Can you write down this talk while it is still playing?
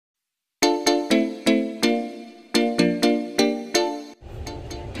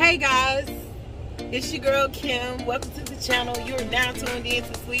Hey guys, it's your girl Kim. Welcome to the channel. You are now tuned in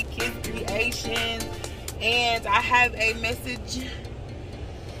to Sweet Kids Creations, and I have a message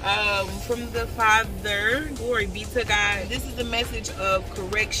from the Father. Glory be to God. This is a message of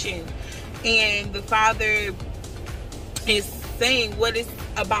correction, and the Father is saying what is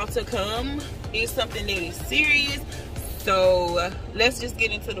about to come is something that is serious. So let's just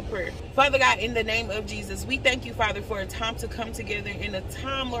get into the prayer. Father God, in the name of Jesus, we thank you, Father, for a time to come together, in a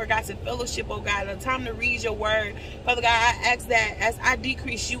time, Lord God, to fellowship, oh God, a time to read your word. Father God, I ask that as I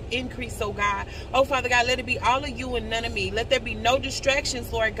decrease, you increase, oh God. Oh Father God, let it be all of you and none of me. Let there be no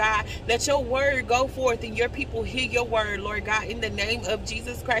distractions, Lord God. Let your word go forth and your people hear your word, Lord God. In the name of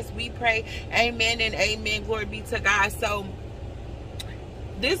Jesus Christ, we pray. Amen and amen. Glory be to God. So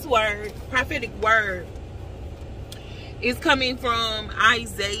this word, prophetic word, is coming from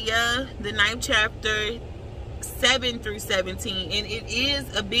Isaiah, the 9th chapter, 7 through 17. And it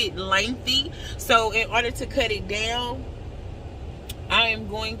is a bit lengthy. So in order to cut it down, I am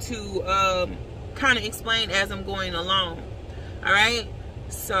going to kind of explain as I'm going along. Alright?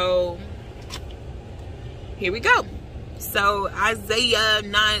 So here we go. So Isaiah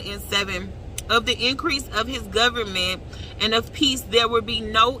 9 and 7. Of the increase of his government and of peace there will be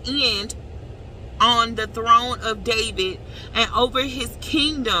no end on the throne of David and over his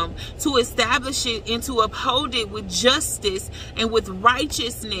kingdom, to establish it and to uphold it with justice and with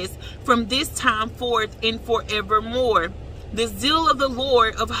righteousness from this time forth and forevermore. The zeal of the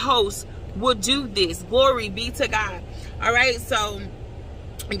Lord of hosts will do this. Glory be to God. All right, so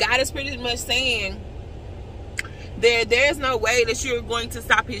God is pretty much saying there's no way that you're going to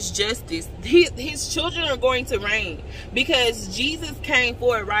stop his justice. His children are going to reign because Jesus came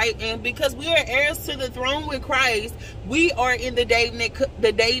for it, right? And because we are heirs to the throne with Christ, we are in the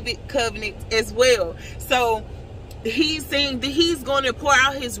David covenant as well. So he's saying that he's going to pour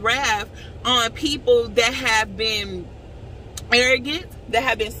out his wrath on people that have been arrogant, that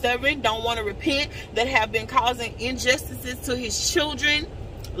have been stubborn, don't want to repent, that have been causing injustices to his children.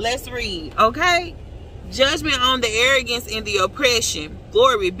 Let's read, okay? Judgment on the arrogance and the oppression.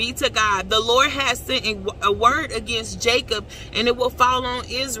 Glory be to God. The Lord has sent a word against Jacob, and it will fall on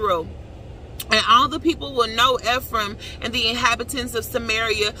Israel. And all the people will know Ephraim and the inhabitants of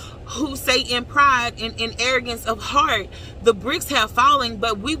Samaria, who say in pride and in arrogance of heart, the bricks have fallen,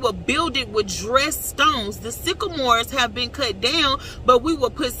 but we will build it with dressed stones. The sycamores have been cut down, but we will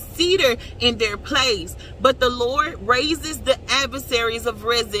put cedar in their place. But the Lord raises the adversaries of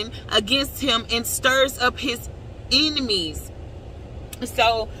Rezin against him and stirs up his enemies.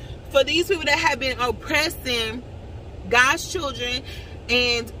 So for these people that have been oppressing God's children,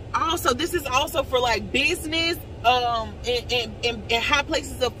 and also this is also for like business, in high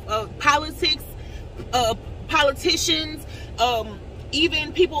places of politics, politicians,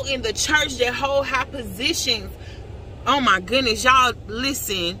 even people in the church that hold high positions. Oh my goodness, y'all,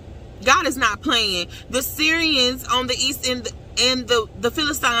 listen, God is not playing. The Syrians on the east and the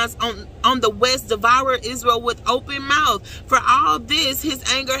Philistines on the west devour Israel with open mouth. For all this his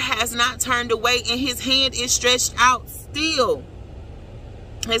anger has not turned away, and his hand is stretched out still.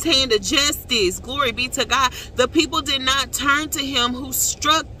 His hand of justice. Glory be to God. The people did not turn to him who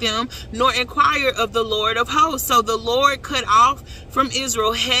struck them, nor inquire of the Lord of hosts. So the Lord cut off from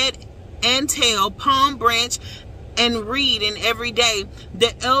Israel head and tail, palm branch and reed in every day.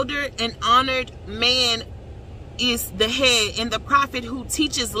 The elder and honored man is the head, and the prophet who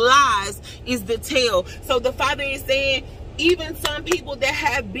teaches lies is the tail. So the Father is saying, even some people that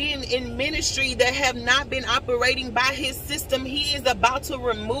have been in ministry that have not been operating by his system, he is about to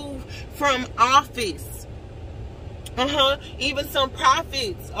remove from office. Even some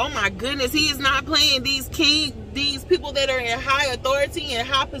prophets. Oh my goodness, he is not playing. These people that are in high authority and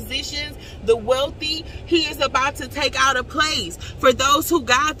high positions, the wealthy, he is about to take out a place. For those who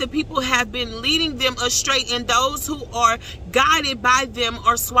guide the people have been leading them astray, and those who are guided by them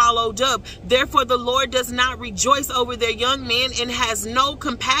are swallowed up. Therefore the Lord does not rejoice over their young men, and has no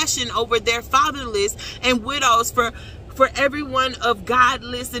compassion over their fatherless and widows. For everyone of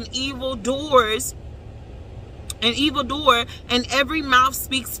godless and evildoer, and every mouth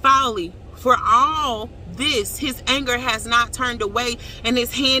speaks folly. For all this his anger has not turned away, and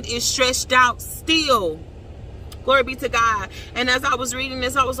his hand is stretched out still. Glory be to God. And as I was reading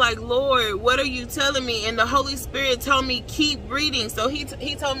this, I was like, Lord, what are you telling me? And the Holy Spirit told me, keep reading. So he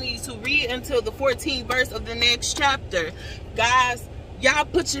told me to read until the 14th verse of the next chapter. Guys, y'all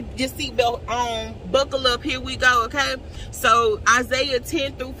put your seatbelt on, buckle up, here we go, okay? So Isaiah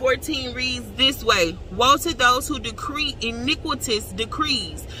 10 through 14 reads this way: woe to those who decree iniquitous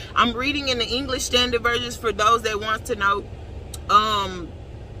decrees. I'm reading in the English Standard Version for those that want to know.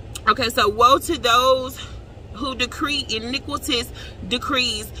 Okay, so woe to those who decree iniquitous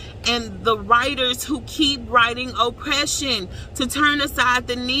decrees, and the writers who keep writing oppression, to turn aside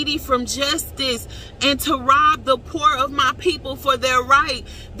the needy from justice, and to rob the poor of my people for their right,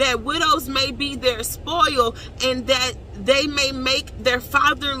 that widows may be their spoil, and that they may make their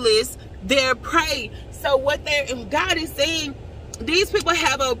fatherless their prey. So what God is saying, these people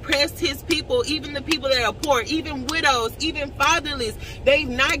have oppressed his people, even the people that are poor, even widows, even fatherless. They've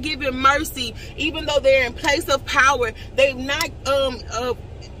not given mercy, even though they're in place of power. They've not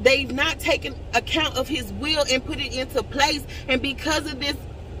taken account of his will and put it into place. And because of this,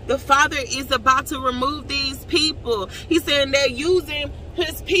 the Father is about to remove these people. He's saying they're using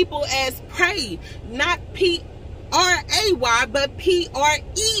his people as prey, not P-R-A-Y, but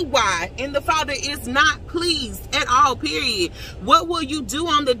P-R-E-Y. And the Father is not pleased at all, period. What will you do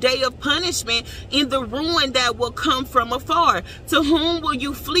on the day of punishment, in the ruin that will come from afar? To whom will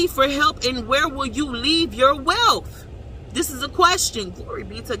you flee for help, and where will you leave your wealth? This is a question. Glory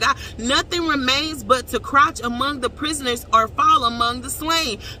be to God. Nothing remains but to crouch among the prisoners or fall among the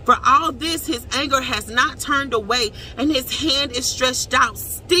slain. For all this, his anger has not turned away, and his hand is stretched out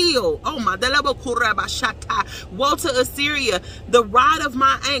still. Oh my. Woe to Assyria, the rod of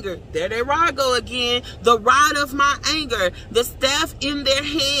my anger. There they rod go again. The rod of my anger. The staff in their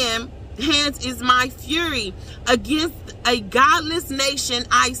hands is my fury. Against a godless nation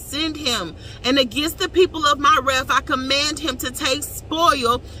I send him, and against the people of my wrath I command him to take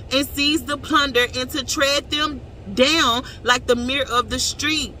spoil and seize the plunder, and to tread them down like the mere of the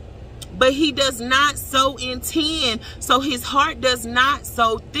street. But he does not so intend, so his heart does not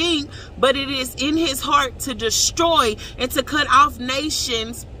so think, but it is in his heart to destroy and to cut off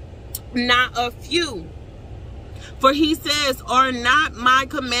nations, not a few. For he says, are not my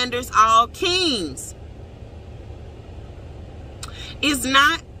commanders all kings? Is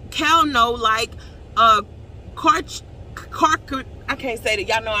not Calno like I can't say that.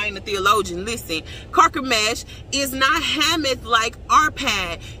 Y'all know I ain't a theologian. Listen. Carchemish. Is not Hamath like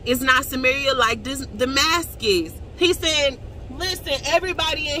Arpad? Is not Samaria like Damascus? He's saying, listen,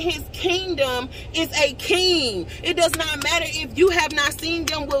 everybody in his kingdom is a king. It does not matter if you have not seen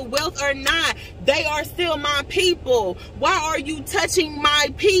them with wealth or not. They are still my people. Why are you touching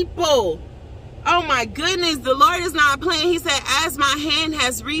my people? Oh my goodness, the Lord is not playing. He said, as my hand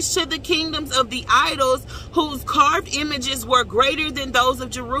has reached to the kingdoms of the idols, whose carved images were greater than those of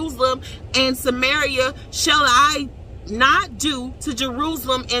Jerusalem and Samaria, shall I not do to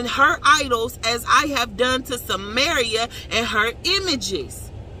Jerusalem and her idols as I have done to Samaria and her images?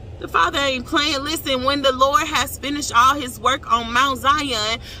 The Father ain't playing. Listen, when the Lord has finished all his work on Mount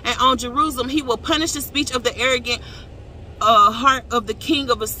Zion and on Jerusalem, he will punish the speech of the arrogant heart of the king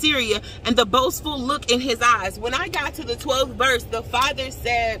of Assyria, and the boastful look in his eyes. When I got to the 12th verse, the Father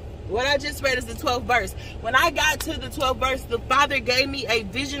said, what I just read is the 12th verse. When I got to the 12th verse, the Father gave me a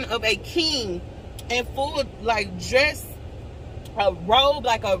vision of a king in full, like, dress, a robe,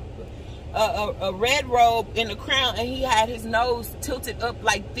 like a red robe in the crown, and he had his nose tilted up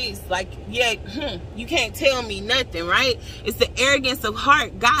like this, like, yeah, you can't tell me nothing, right? It's the arrogance of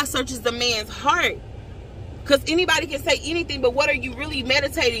heart. God searches the man's heart. Because anybody can say anything, but what are you really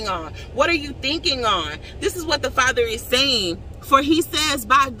meditating on? What are you thinking on? This is what the Father is saying. For he says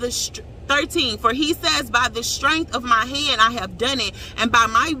by the 13, for he says, by the strength of my hand I have done it, and by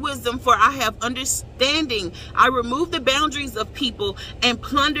my wisdom, for I have understanding. I remove the boundaries of people and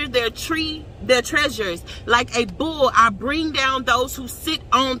plunder their treasures. Like a bull, I bring down those who sit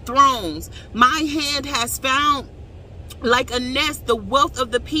on thrones. My hand has found like a nest the wealth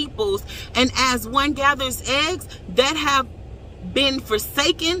of the peoples, and as one gathers eggs that have been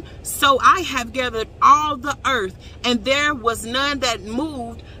forsaken, so I have gathered all the earth, and there was none that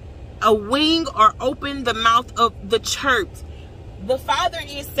moved a wing or opened the mouth of the church. The Father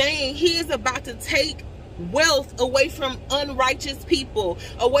is saying he is about to take wealth away from unrighteous people,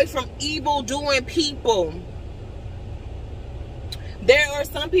 away from evil doing people. There are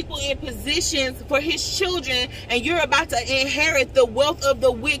some people in positions for his children, and you're about to inherit the wealth of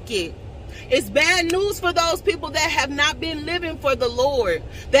the wicked. It's bad news for those people that have not been living for the Lord,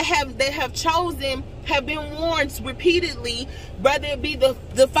 that have chosen, have been warned repeatedly, whether it be the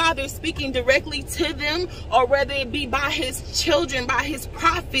Father speaking directly to them, or whether it be by his children, by his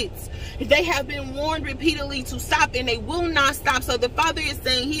prophets. They have been warned repeatedly to stop, and they will not stop. So the Father is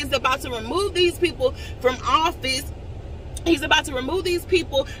saying he is about to remove these people from office. He's about to remove these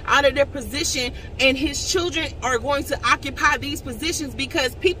people out of their position, and his children are going to occupy these positions,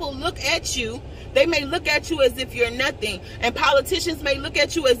 because people look at you. They may look at you as if you're nothing, and politicians may look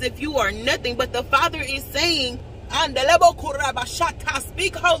at you as if you are nothing. But the Father is saying,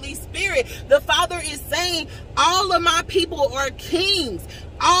 Speak, Holy Spirit. The Father is saying, all of my people are kings.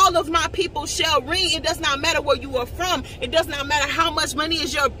 All of my people shall reign. It does not matter where you are from. It does not matter how much money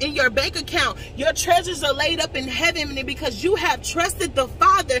is in your bank account. Your treasures are laid up in heaven, and because you have trusted the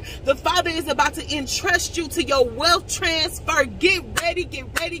Father is about to entrust you to your wealth transfer. Get ready, get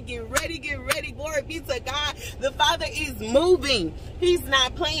ready, get ready, get ready. Glory be to God. The Father is moving. He's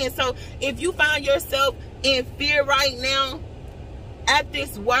not playing. So if you find yourself in fear right now at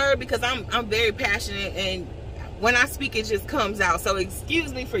this word, because I'm very passionate, and when I speak, it just comes out. So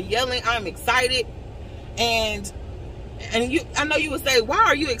excuse me for yelling. I'm excited. And I know you would say, why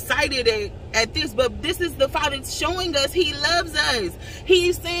are you excited at this? But this is the Father showing us He loves us.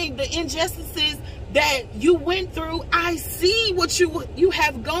 He's saying the injustices that you went through, I see what you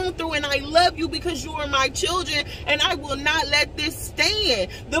have gone through, and I love you because you are my children, and I will not let this stand.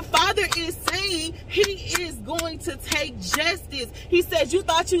 The Father is saying He is going to take justice. He says, you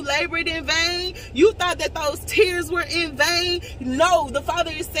thought you labored in vain? You thought that those tears were in vain? No, the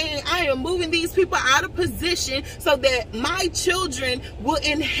Father is saying, I am moving these people out of position so that my children will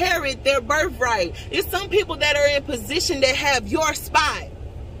inherit their birthright. It's some people that are in position that have your spot.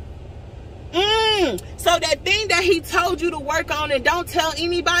 So that thing that He told you to work on and don't tell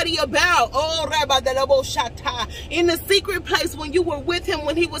anybody about, in the secret place when you were with Him,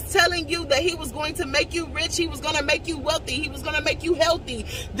 when He was telling you that He was going to make you rich, He was going to make you wealthy, He was going to make you healthy.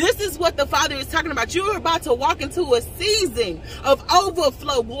 This is what the Father is talking about. You're about to walk into a season of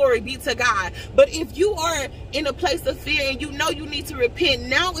overflow. Glory be to God. But if you are in a place of fear and you know you need to repent,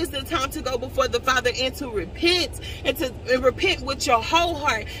 now is the time to go before the Father and to repent, and to repent with your whole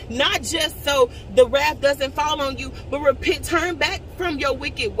heart, not just so the wrath doesn't fall on you, but repent, turn back from your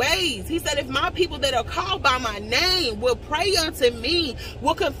wicked ways. He said, if my people that are called by my name will pray unto me,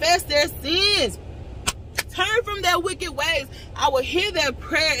 will confess their sins, turn from their wicked ways, I will hear their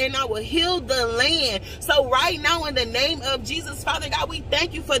prayer and I will heal the land. So right now, in the name of Jesus, Father God, we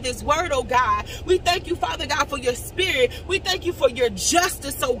thank you for this word, oh God. We thank you, Father God, for your spirit. We thank you for your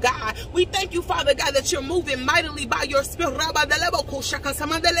justice, oh God. We thank you, Father God, that you're moving mightily by your spirit. Oh,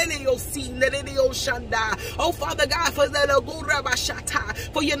 Father God, for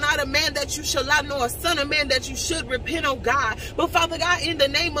you're not a man that you shall lie, nor a son of man that you should repent, oh God. But Father God, in the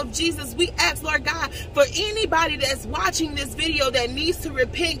name of Jesus, we ask, Lord God, for anybody that's watching this video that needs to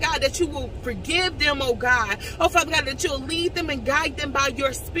repent, God, that you will forgive them, oh God. Oh, Father God, that you'll lead them and guide them by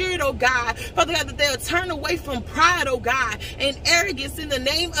your spirit, oh God. Father God, that they'll turn away from pride, oh God, and arrogance in the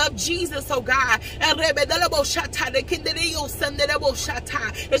name of Jesus, oh God.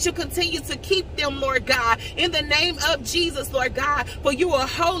 That you continue to keep them, Lord God, in the name of Jesus, Lord God. For you are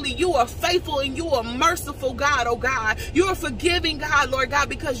holy, you are faithful, and you are merciful, God, oh God. You are forgiving, God, Lord God,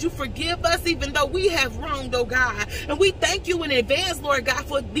 because you forgive us even though we have wronged, oh God. And we thank you in advance, Lord God,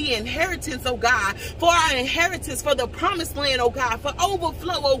 for the inheritance, oh God, for our inheritance, for the promised land, oh God, for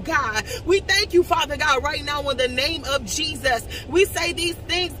overflow, oh God. We thank you, Father God, right now in the name of Jesus. We say these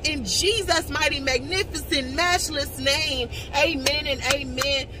things in Jesus' mighty, magnificent, matchless name. Amen and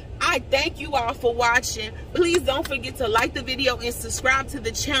amen. I thank you all for watching. Please don't forget to like the video and subscribe to the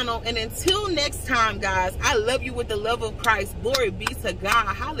channel. And until next time, guys, I love you with the love of Christ. Glory be to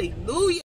God. Hallelujah.